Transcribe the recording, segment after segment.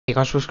Hey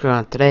guys, what's going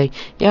on today?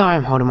 Yeah,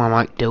 I'm holding my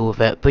mic, deal with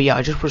it. But yeah,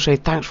 I just want to say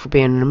thanks for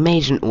being an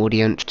amazing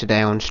audience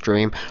today on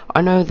stream.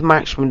 I know the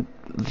maximum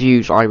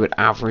views I would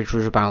average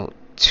was about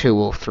 2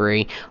 or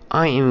 3.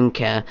 I don't even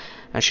care.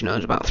 Actually, no,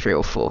 it's about 3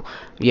 or 4.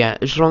 Yeah,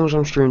 as long as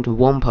I'm streaming to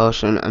one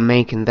person and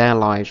making their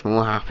lives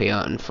more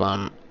happier and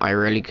fun, I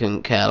really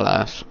couldn't care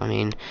less. I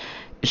mean,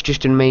 it's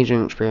just an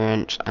amazing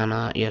experience,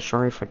 and yeah,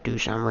 sorry if I do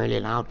sound really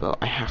loud, but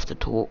I have to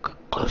talk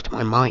close to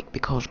my mic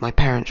because my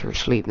parents are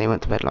asleep. They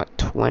went to bed like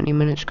 20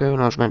 minutes ago,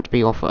 and I was meant to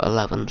be off at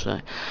 11,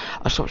 so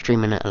I stopped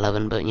streaming at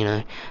 11, but you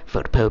know,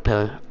 for the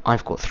popo,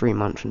 I've got 3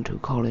 months until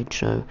college,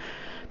 so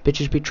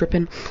bitches be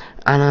tripping.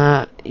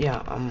 And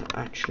yeah,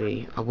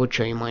 I would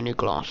show you my new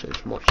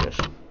glasses. Watch this.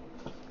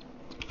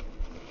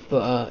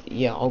 But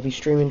yeah, I'll be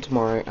streaming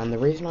tomorrow, and the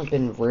reason I've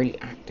been really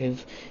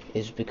active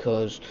is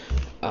because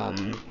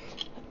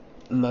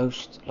my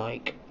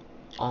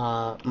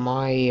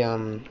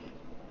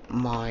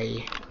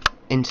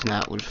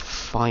internet was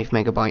 5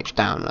 megabytes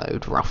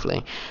download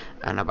roughly,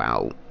 and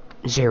about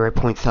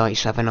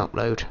 0.37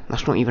 upload.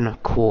 That's not even a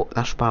quarter.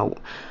 That's about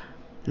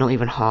not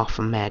even half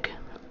a meg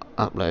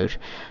upload.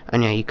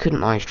 And yeah, you couldn't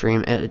live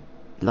stream it.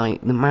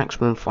 Like, the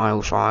maximum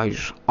file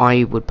size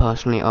I would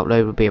personally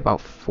upload would be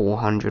about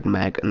 400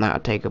 meg, and that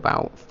would take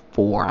about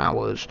 4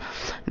 hours.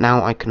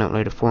 Now I can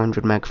upload a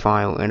 400 meg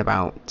file in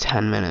about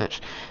 10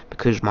 minutes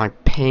because my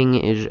ping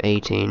is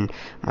 18,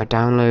 my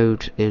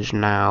download is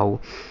now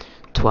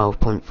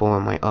 12.4,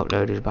 and my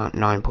upload is about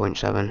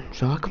 9.7,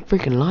 so I can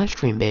freaking live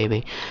stream,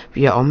 baby. But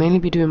yeah, I'll mainly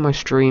be doing my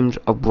streams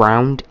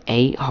around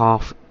 8,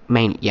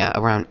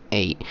 around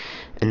 8,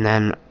 and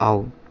then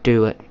I'll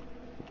do it,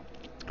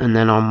 and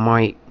then I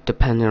might,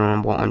 depending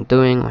on what I'm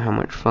doing or how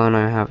much fun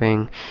I'm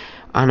having,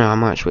 I know I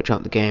might switch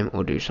up the game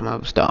or do some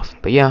other stuff.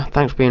 But yeah,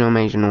 thanks for being an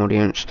amazing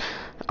audience.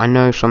 I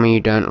know some of you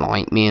don't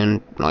like me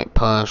in like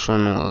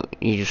person, or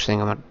you just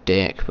think I'm a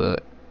dick,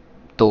 but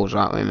thoughts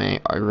that way,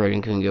 mate. I really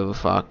couldn't give a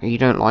fuck. If you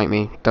don't like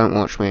me, don't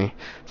watch me.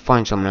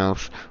 Find someone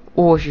else.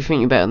 Or if you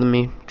think you're better than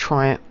me,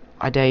 try it.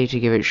 I dare you to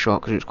give it a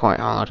shot because it's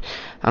quite hard.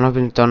 And I've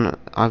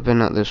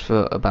been at this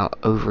for about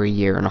over a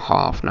year and a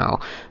half now,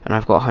 and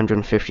I've got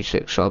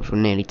 156 subs with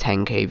nearly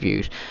 10k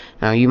views.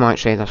 Now you might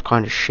say that's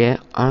kind of shit.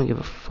 I don't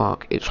give a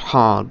fuck. It's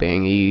hard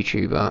being a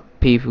YouTuber.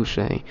 People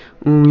say,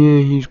 oh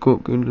yeah, he's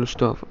got good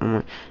stuff. I'm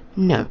like,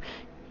 no.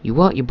 You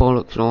work your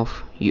bollocks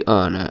off, you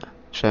earn it.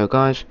 So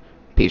guys,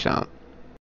 peace out.